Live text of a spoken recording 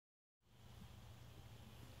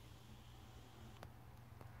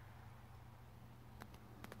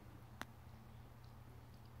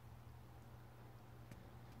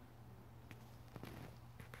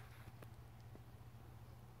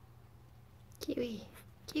Kiwi,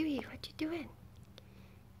 Kiwi, what you doing?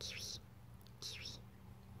 Kiwi, Kiwi.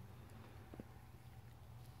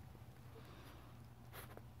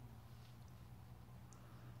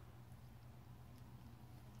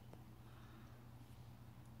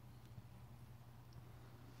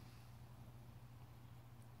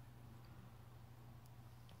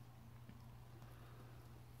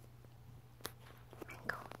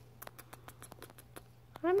 Mango.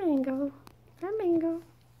 Hi, Mango. Hi, Mango.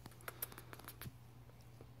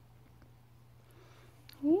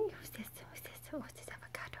 Who's this? Who's this? Oh, it's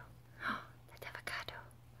avocado. Oh, that's avocado.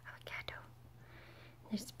 Avocado.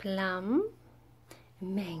 There's plum,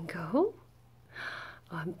 mango,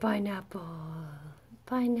 oh, and pineapple.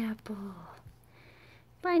 Pineapple.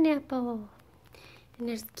 Pineapple. And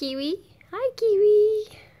there's kiwi. Hi,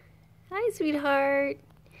 kiwi. Hi, sweetheart.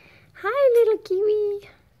 Hi, little kiwi.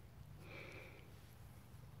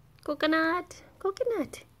 Coconut.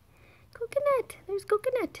 Coconut. Coconut. There's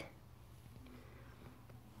coconut.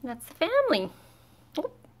 That's the family. Oh.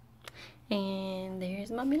 And there's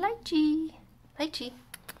Mommy Lychee. Lychee.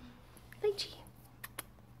 Lychee.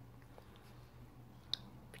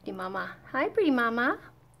 Pretty mama. Hi, pretty mama.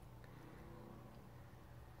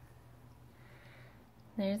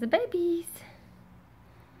 There's the babies.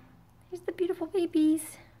 There's the beautiful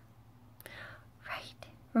babies. Right.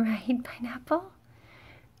 Right, pineapple.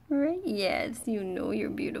 Right. Yes, you know you're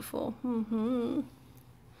beautiful.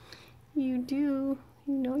 You do.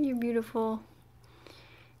 You know you're beautiful.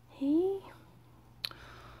 Hey.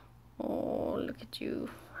 Oh, look at you.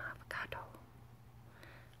 Avocado.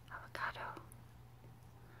 Avocado.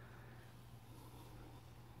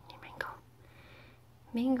 Hey, mango.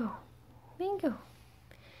 Mango. Mango.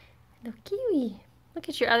 Look, kiwi. Look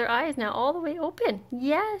at your other eye is now all the way open.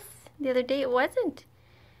 Yes. The other day it wasn't.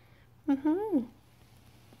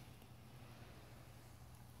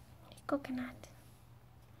 Coconut.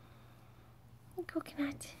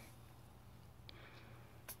 Coconut.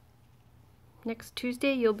 Next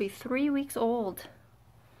Tuesday, you'll be 3 weeks old.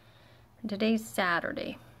 And today's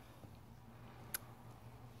Saturday.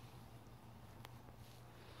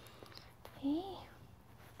 Hey.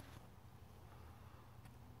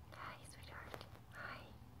 Hi, sweetheart. Hi.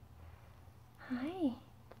 Hi.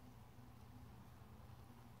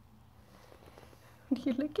 What are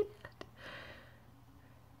you looking at?